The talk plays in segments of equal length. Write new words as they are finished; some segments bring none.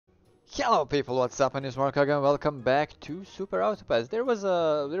Hello people, what's up? My name is Mark again. Welcome back to Super Autopass. There was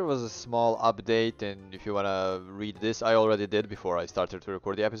a small update, and if you wanna read this, I already did before I started to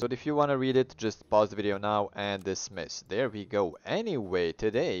record the episode. If you wanna read it, just pause the video now and dismiss. There we go. Anyway,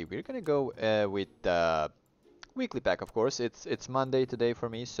 today we're gonna go with weekly pack, of course. It's Monday today for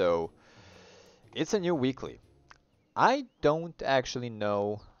me, so it's a new weekly. I don't actually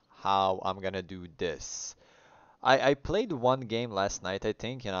know how I'm gonna do this. I played one game last night, I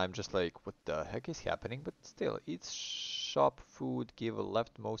think, and I'm just like, what the heck is happening? But still, eat shop food, give a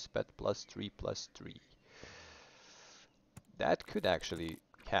leftmost pet +3/+3. That could actually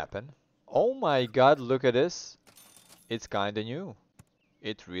happen. Oh my god, look at this. It's kinda new.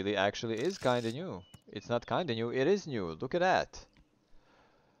 It really actually is kinda new. It's not kinda new, it is new. Look at that.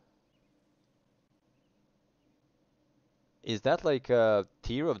 Is that like a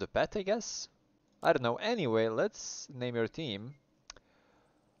tier of the pet, I guess? I don't know. Anyway, let's name your team.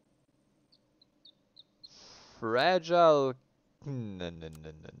 Fragile. No, no, no,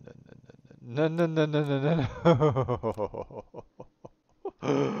 no, no, no, no, no, no, no, no,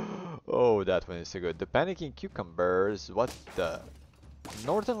 no. Oh, that one is so good. The Panicking Cucumbers. What the?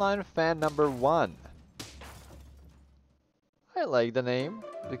 Northern Line fan number 1. I like the name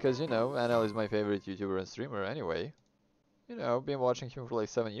because, you know, NL is my favorite YouTuber and streamer anyway. You know, been watching him for like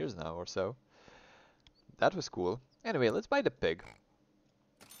 7 years now or so. That was cool. Anyway, let's buy the pig.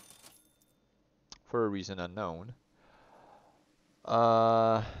 For a reason unknown.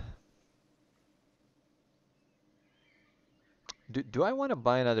 Uh... Do I want to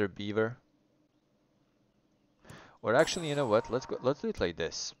buy another beaver? Or actually, you know what? Let's do it like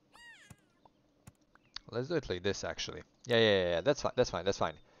this. Let's do it like this actually. Yeah. That's fine. That's fine. That's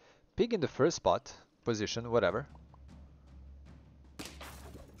fine. Pig in the first spot, position, whatever.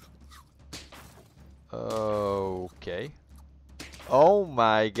 Okay. Oh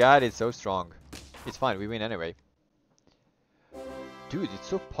my god, it's so strong. It's fine, we win anyway. Dude, it's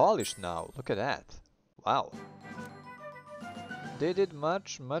so polished now. Look at that. Wow. They did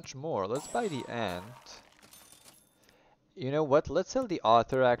much more. Let's buy the ant. You know what? Let's sell the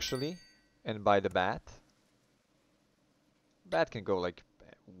otter actually and buy the bat. Bat can go like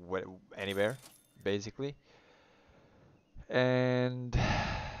anywhere, basically. And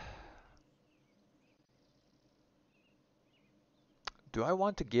do I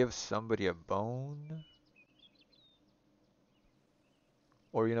want to give somebody a bone?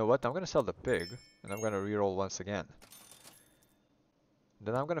 Or you know what? I'm gonna sell the pig and I'm gonna reroll once again.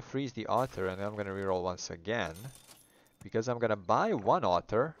 Then I'm gonna freeze the otter and then I'm gonna reroll once again. Because I'm gonna buy one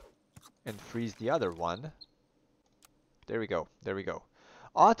otter and freeze the other one. There we go. There we go.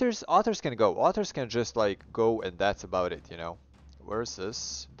 Otters can go. Otters can just like go and that's about it, you know.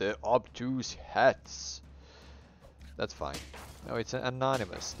 Versus the obtuse hats. That's fine. No, it's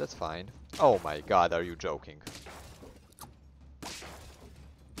anonymous. That's fine. Oh my god, are you joking?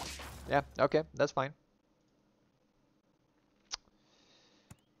 Yeah, okay, that's fine.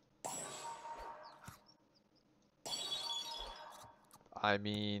 I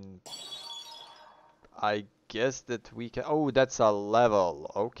mean, I guess that we can. Oh, that's a level.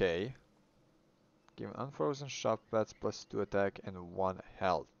 Okay. Give unfrozen shop pets +2 attack and 1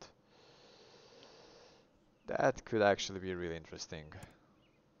 health. That could actually be really interesting.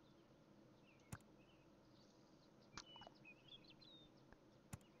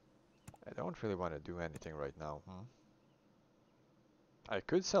 I don't really want to do anything right now. I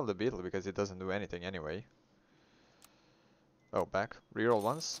could sell the beetle because it doesn't do anything anyway. Oh, back. Reroll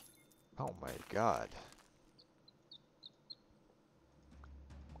once. Oh my god.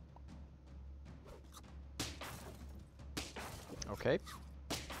 Okay.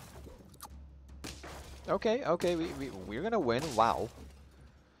 Okay, we're gonna win. Wow.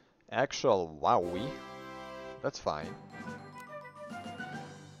 Actual wowie. That's fine.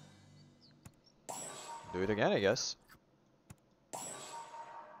 Do it again, I guess.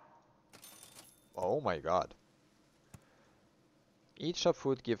 Oh my god. Each shop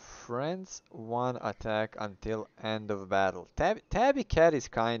food give friends 1 attack until end of battle. Tabby Cat is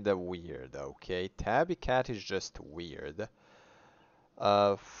kinda weird, okay? Tabby Cat is just weird.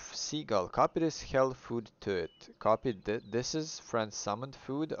 Seagull, copy this health food to it. Copy this is friend summoned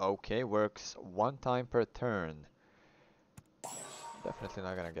food. Okay, works 1 time per turn. Definitely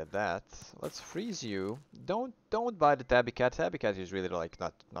not gonna get that. Let's freeze you. Don't buy the Tabby Cat. Tabby Cat is really like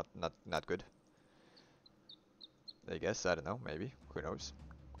not good. I guess, I don't know, maybe. Who knows?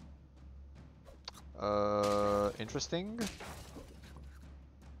 Interesting.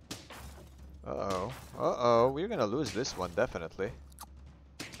 Uh-oh, we're gonna lose this one, definitely.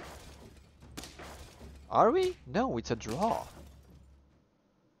 Are we? No, it's a draw.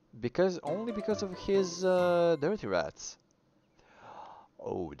 only because of his dirty rats.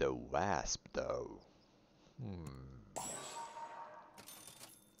 Oh, the wasp though.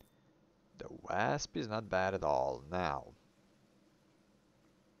 The wasp is not bad at all. Now,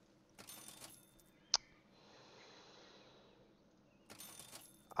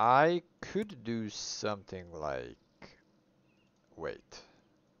 I could do something like, wait,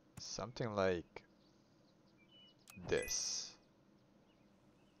 something like this.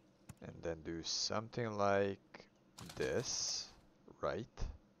 And then do something like this, right?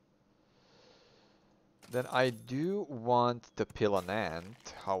 Then I do want to pill an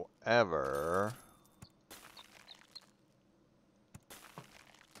ant, however...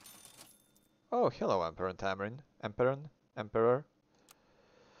 Oh, hello, Emperor Tamarin. Emperor.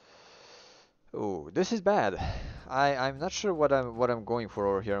 Oh, this is bad. I'm not sure what I'm going for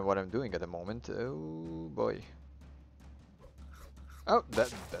over here and what I'm doing at the moment. Oh boy. Oh,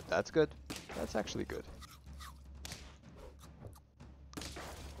 that's good. That's actually good.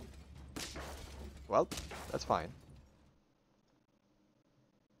 Well, that's fine.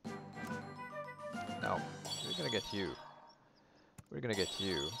 Now, we're gonna get you. We're gonna get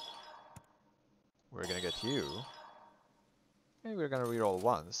you. We're gonna get you. And we're gonna reroll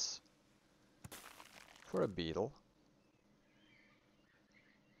once. For a beetle.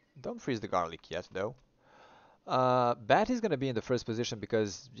 Don't freeze the garlic yet, though. Bat is gonna be in the first position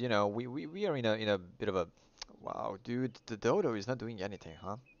because, you know, we are in a bit of a... Wow, dude, the dodo is not doing anything,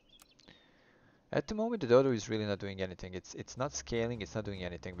 huh? At the moment, the dodo is really not doing anything. It's not scaling, it's not doing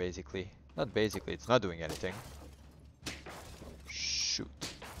anything, basically. Not basically, it's not doing anything. Shoot.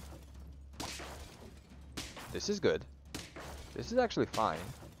 This is good. This is actually fine.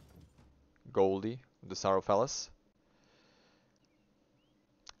 Goldie, the Saurophilus.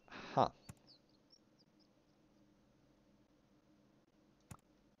 Huh.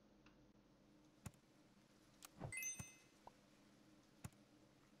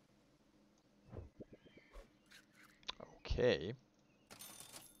 Okay.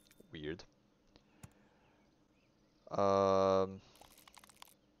 Weird. Bruh,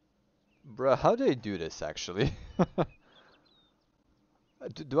 how do I do this actually?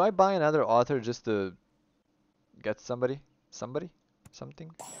 Do I buy another author just to get somebody? Somebody?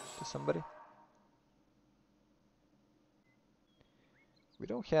 Something? To somebody? We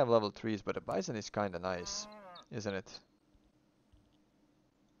don't have level 3s, but a bison is kinda nice, isn't it?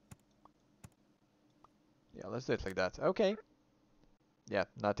 Yeah, let's do it like that. Okay. Yeah,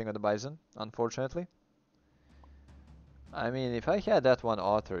 nothing on the bison, unfortunately. I mean, if I had that one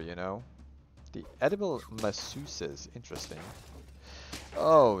author, you know. The edible masseuses, interesting.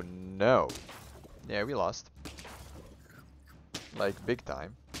 Oh no. Yeah, we lost. Like, big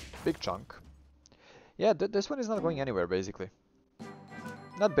time. Big chunk. Yeah, this one is not going anywhere, basically.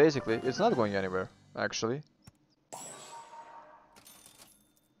 Not basically, it's not going anywhere, actually.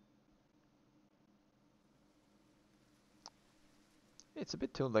 It's a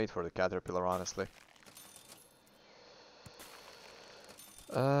bit too late for the caterpillar, honestly.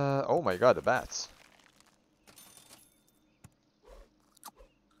 Oh my god, the bats.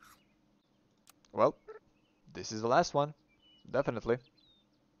 Well, this is the last one. Definitely.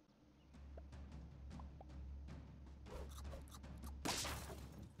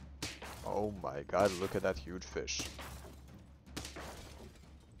 Oh my god, look at that huge fish.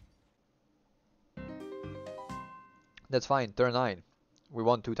 That's fine, turn 9. We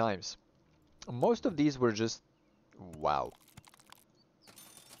won 2 times. Most of these were just... Wow.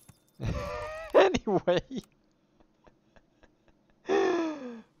 Anyway.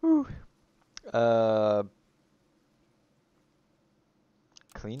 Whew.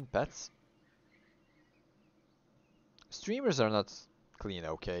 Clean pets? Streamers are not clean,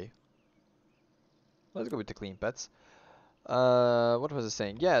 okay. Let's go with the clean pets. What was I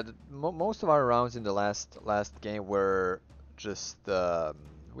saying? Yeah, most of our rounds in the last game were just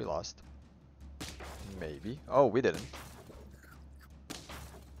we lost. Maybe. Oh, we didn't.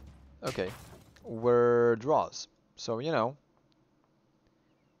 Okay. Were draws. So, you know,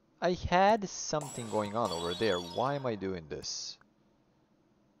 I had something going on over there. Why am I doing this?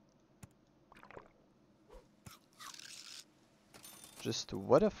 Just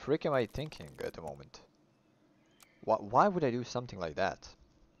what the frick am I thinking at the moment? Why would I do something like that?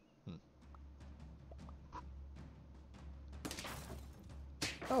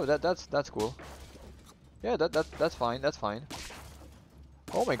 Oh, that's cool. Yeah, that's fine. That's fine.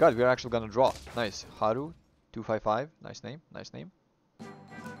 Oh my god, we're actually gonna draw. Nice. Haru 255. Nice name. Nice name.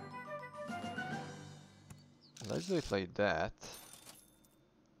 Let's do it like that.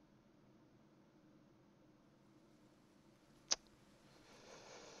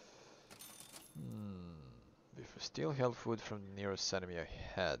 Steal health food from the nearest enemy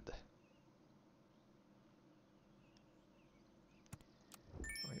ahead.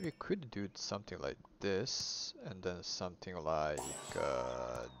 Maybe we could do something like this, and then something like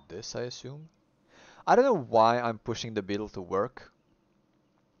this, I assume. I don't know why I'm pushing the beetle to work.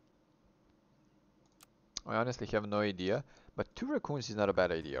 I honestly have no idea, but 2 raccoons is not a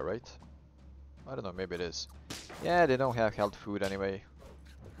bad idea, right? I don't know, maybe it is. Yeah, they don't have health food anyway.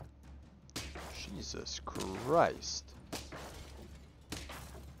 Jesus Christ.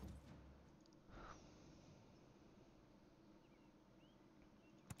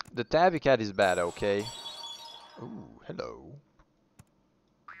 The tabby cat is bad, okay? Ooh, hello.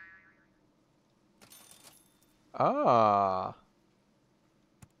 Ah.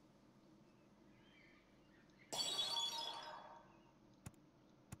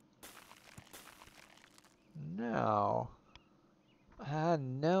 Now.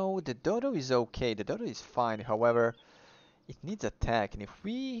 No, the dodo is okay. The dodo is fine. However, it needs attack, and if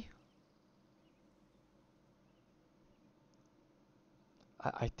we...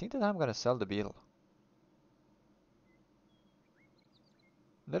 I think that I'm gonna sell the beetle.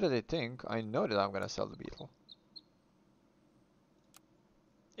 Not that I think, I know that I'm gonna sell the beetle.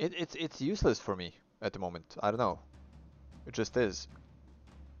 It's useless for me at the moment. I don't know. It just is.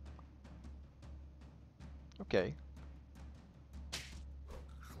 Okay.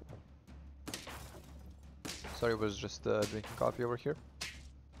 Sorry, I was just drinking coffee over here.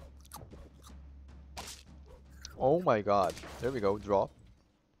 Oh my god. There we go, draw.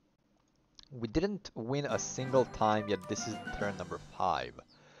 We didn't win a single time, yet this is turn number 5.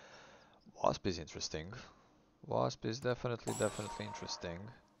 Wasp is interesting. Wasp is definitely interesting.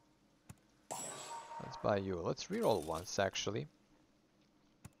 Let's buy you. Let's reroll once, actually.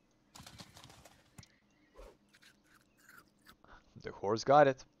 The horse got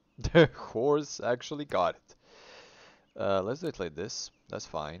it. The horse actually got it. Let's do it like this. That's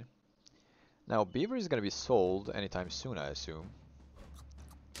fine. Now, beaver is gonna be sold anytime soon, I assume.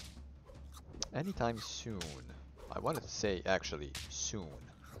 Anytime soon. I wanted to say, actually, soon.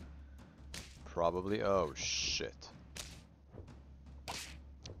 Probably. Oh, shit.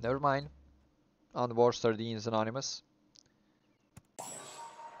 Never mind. On board Sardines Anonymous.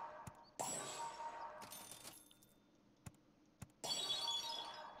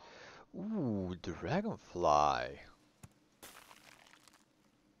 Ooh, dragonfly.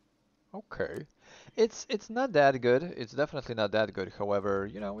 Okay. It's not that good. It's definitely not that good. However,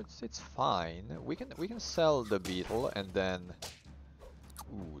 you know, it's fine. We can sell the beetle and then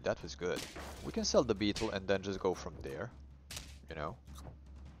ooh, that was good. We can sell the beetle and then just go from there, you know.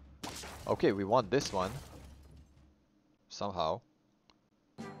 Okay, we want this one somehow.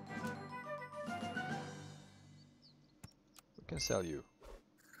 We can sell you.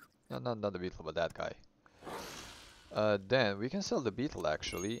 No, not the beetle, but that guy. Then we can sell the beetle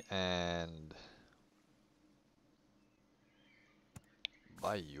actually and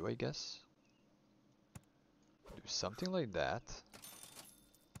buy you, I guess. Do something like that.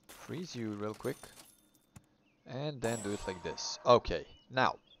 Freeze you real quick. And then do it like this. Okay,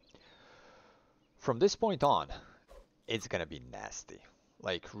 now, from this point on, it's gonna be nasty.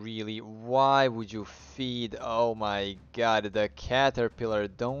 Like, really, why would you feed? Oh my god, the caterpillar.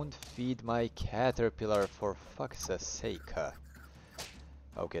 Don't feed my caterpillar for fuck's sake.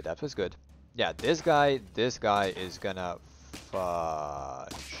 Okay, that was good. Yeah, this guy is gonna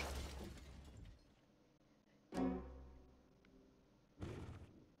fudge.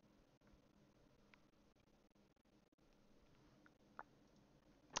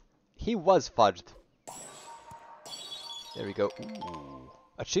 He was fudged. There we go. Ooh.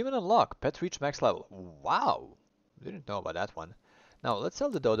 Achievement unlocked. Pet reach max level. Wow. Didn't know about that one. Now, let's sell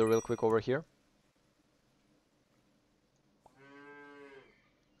the dodo real quick over here.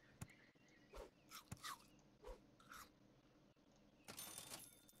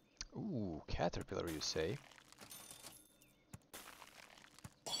 Ooh, caterpillar, you say?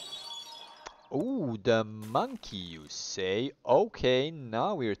 Ooh, the monkey, you say? Okay,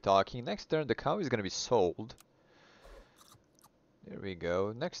 now we're talking. Next turn, the cow is gonna be sold. There we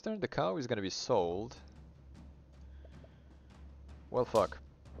go. Next turn, the cow is gonna be sold. Well, fuck.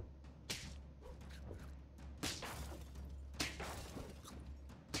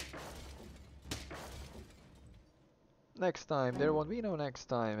 Next time, there won't be no next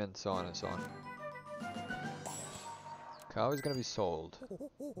time, and so on and so on. Cow is gonna be sold.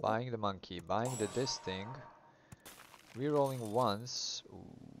 Buying the monkey, buying this thing. Rerolling once.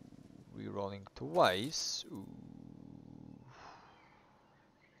 Ooh. Rerolling twice. Ooh.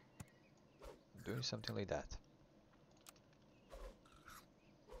 Doing something like that.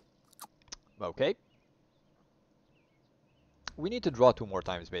 Okay. We need to draw 2 more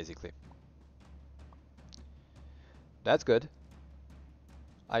times, basically. That's good.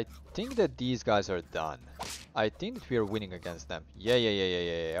 I think that these guys are done. I think that we are winning against them. Yeah, yeah, yeah, yeah,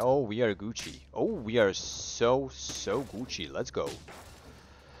 yeah, yeah. Oh, we are Gucci. Oh, we are so Gucci. Let's go.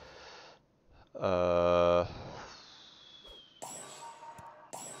 Uh,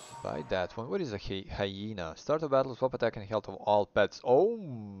 Buy that one. What is a hyena? Start a battle, swap attack and health of all pets. Oh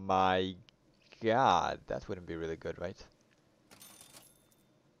my god. That wouldn't be really good, right?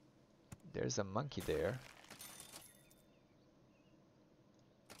 There's a monkey there.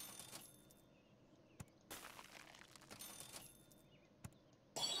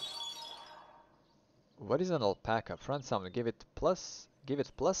 What is an alpaca? Front summon. Give it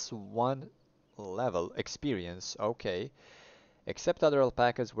 +1 level experience. Okay. Except other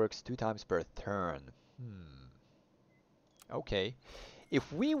alpacas works 2 times per turn. Okay.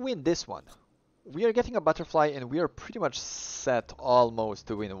 If we win this one, we are getting a butterfly and we are pretty much set almost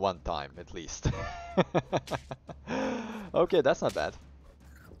to win 1 time at least. Okay, that's not bad.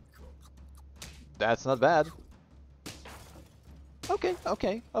 That's not bad. Okay,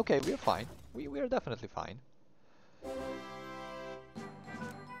 okay, okay, we're fine. We are definitely fine.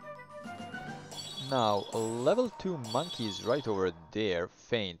 Now, level 2 monkeys right over there.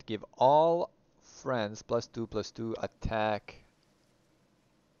 Faint. Give all friends +2/+2 attack.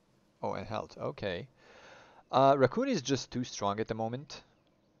 Oh, and health. Okay. Raccoon is just too strong at the moment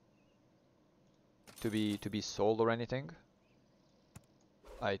to be sold or anything,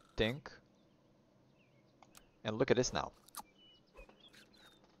 I think. And look at this now.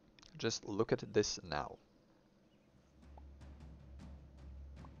 Just look at this now.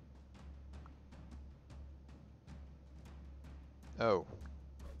 Oh.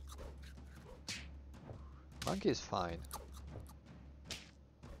 Monkey is fine.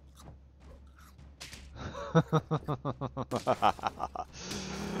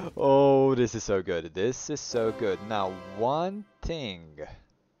 Oh, this is so good. This is so good. Now, one thing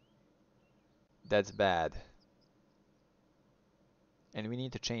that's bad, and we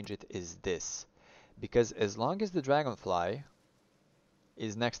need to change it, is this. Because as long as the dragonfly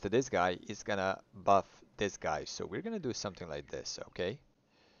is next to this guy, it's gonna buff this guy. So we're gonna do something like this, okay?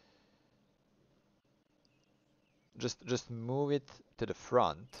 Just move it to the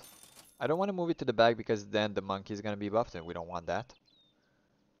front. I don't want to move it to the back because then the monkey is gonna be buffed and we don't want that.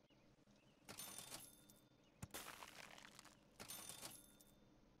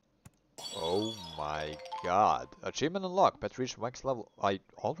 Oh my god. Achievement unlocked. Pet reached max level. I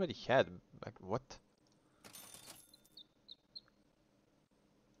already had. Like, what?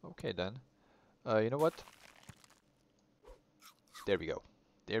 Okay then. You know what? There we go.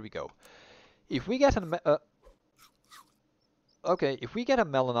 There we go. If we get a okay, if we get a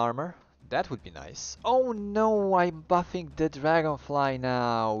melon armor, that would be nice. Oh no, I'm buffing the dragonfly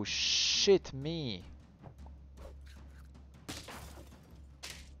now. Shit me.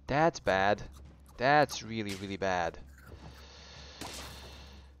 That's bad. That's really, really bad.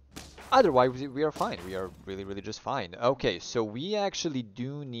 Otherwise, we are fine. We are really, really just fine. Okay, so we actually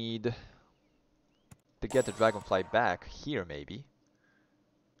do need to get the dragonfly back here, maybe.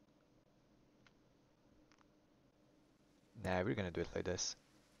 Nah, we're gonna do it like this.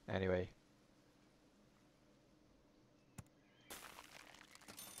 Anyway.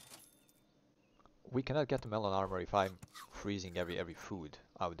 We cannot get the melon armor if I'm freezing every food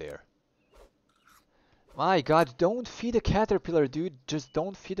out there. My god, don't feed a caterpillar, dude. Just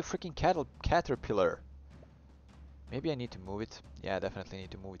don't feed a freaking caterpillar. Maybe I need to move it. Yeah, definitely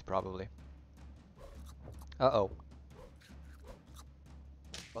need to move it, probably. Uh-oh.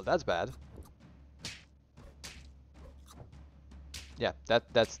 Well, that's bad. Yeah,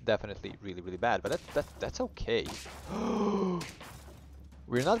 that's definitely really, really bad, but that's okay.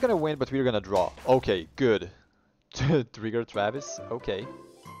 We're not gonna win, but we're gonna draw. Okay, good. Trigger Travis. Okay.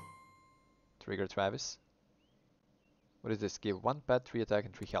 Trigger Travis. What is this? Give 1 pet, 3 attack,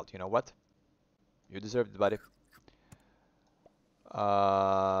 and 3 health. You know what? You deserve it, buddy.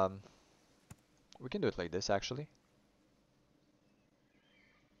 We can do it like this, actually.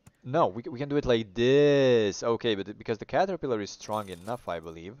 No, we can do it like this. Okay, but because the caterpillar is strong enough, I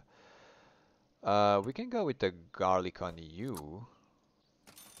believe. We can go with the garlic on you.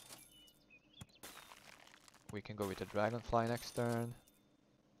 We can go with the dragonfly next turn.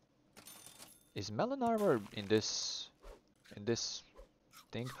 Is melon armor in this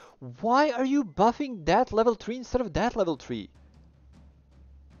thing? Why are you buffing that level 3 instead of that level 3?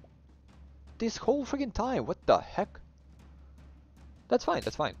 This whole friggin' time, what the heck? That's fine,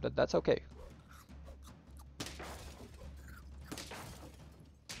 that's fine, that's okay.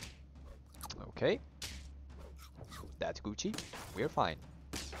 Okay. That's Gucci. We're fine.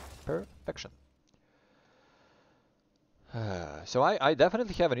 Perfection. So I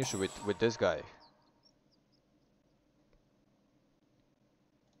definitely have an issue with this guy.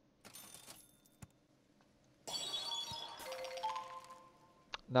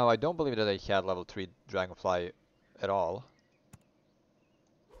 Now, I don't believe that I had level 3 Dragonfly at all.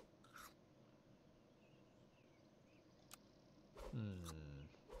 Hmm.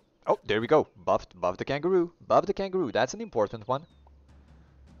 Oh, there we go. Buff the kangaroo. Buff the kangaroo. That's an important one.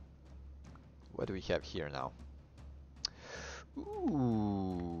 What do we have here now?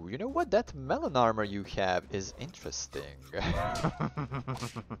 Ooh, you know what? That melon armor you have is interesting.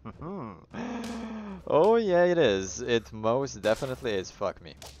 Oh yeah, it is. It most definitely is. Fuck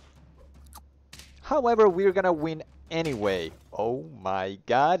me. However, we're gonna win anyway. Oh my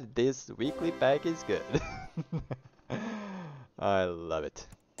god, this weekly pack is good. I love it.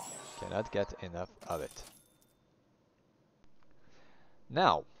 Cannot get enough of it.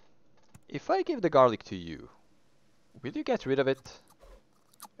 Now, if I give the garlic to you, will you get rid of it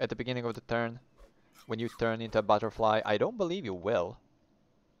at the beginning of the turn? When you turn into a butterfly? I don't believe you will.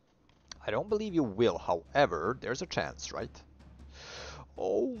 I don't believe you will, however, there's a chance, right?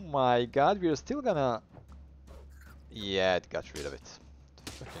 Oh my god, we're still gonna... Yeah, it got rid of it.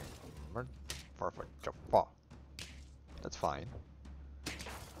 Fucking... That's fine.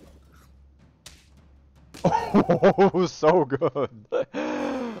 Oh, so good!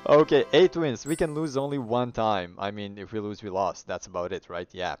 Okay, 8 wins. We can lose only one time. I mean, if we lose, we lost. That's about it, right?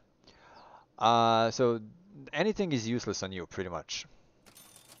 Yeah. So anything is useless on you, pretty much.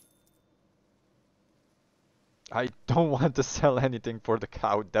 I don't want to sell anything for the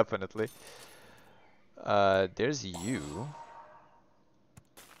cow, definitely. There's you.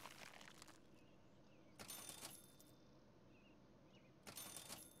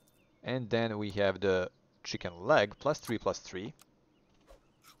 And then we have the chicken leg, +3/+3.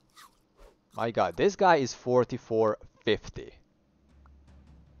 My god, this guy is 4450.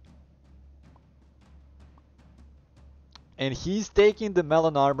 And he's taking the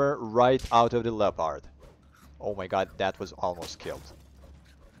melon armor right out of the leopard. Oh my god, that was almost killed.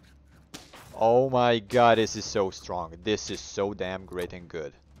 Oh my god, this is so strong. This is so damn great and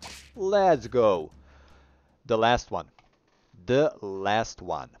good. Let's go. The last one. The last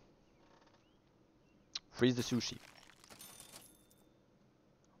one. Freeze the sushi.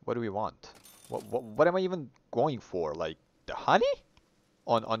 What do we want? What am I even going for? Like, the honey?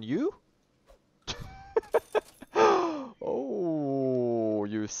 On you? Oh,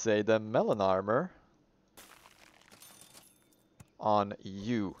 you say the melon armor on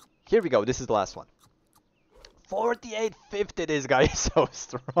you. Here we go. This is the last one. 4850. This guy is so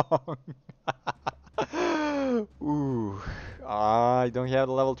strong. Ooh, I don't have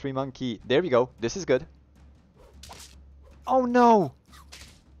the level 3 monkey. There we go. This is good. Oh no!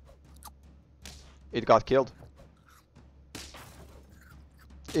 It got killed.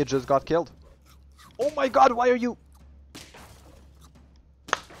 It just got killed. Oh my god, why are you...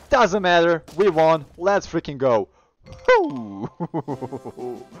 Doesn't matter. We won. Let's freaking go.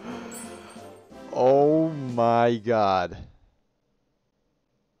 Oh my god.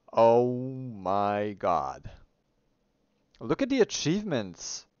 Oh my god. Look at the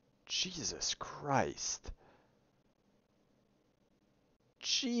achievements. Jesus Christ.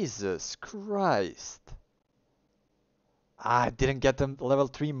 Jesus Christ. I didn't get the level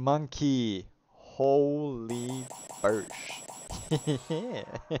 3 monkey. Holy bursh.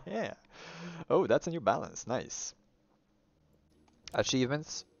 Oh, that's a new balance. Nice.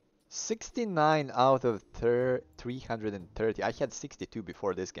 Achievements. 69 out of 330. I had 62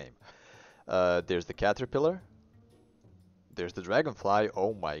 before this game. There's the caterpillar. There's the dragonfly.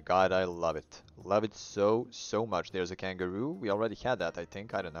 Oh my god, I love it. Love it so, so much. There's a kangaroo. We already had that, I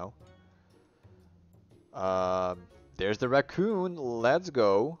think. I don't know. There's the raccoon. Let's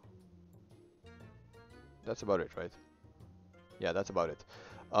go. That's about it, right? Yeah, that's about it.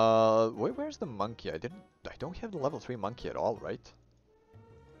 Where's the monkey? I don't have the level 3 monkey at all, right?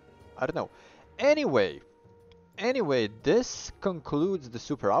 I don't know. Anyway, this concludes the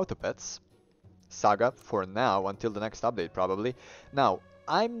Super Auto Pets saga for now, until the next update probably. Now,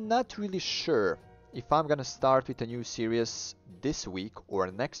 I'm not really sure if I'm gonna start with a new series this week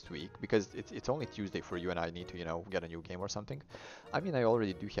or next week, because it's only Tuesday for you and I need to, you know, get a new game or something. I mean, I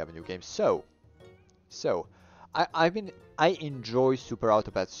already do have a new game, so I enjoy Super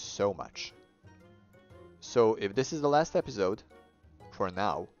Auto Pets so much. So if this is the last episode for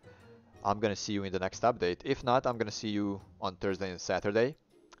now, I'm gonna see you in the next update. If not, I'm gonna see you on Thursday and Saturday.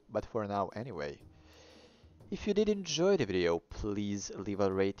 But for now, anyway. If you did enjoy the video, please leave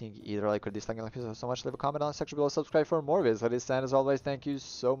a rating, either like or dislike. Thank you so much. Leave a comment on the section below. Subscribe for more videos like this. And as always, thank you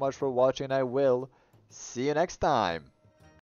so much for watching. I will see you next time.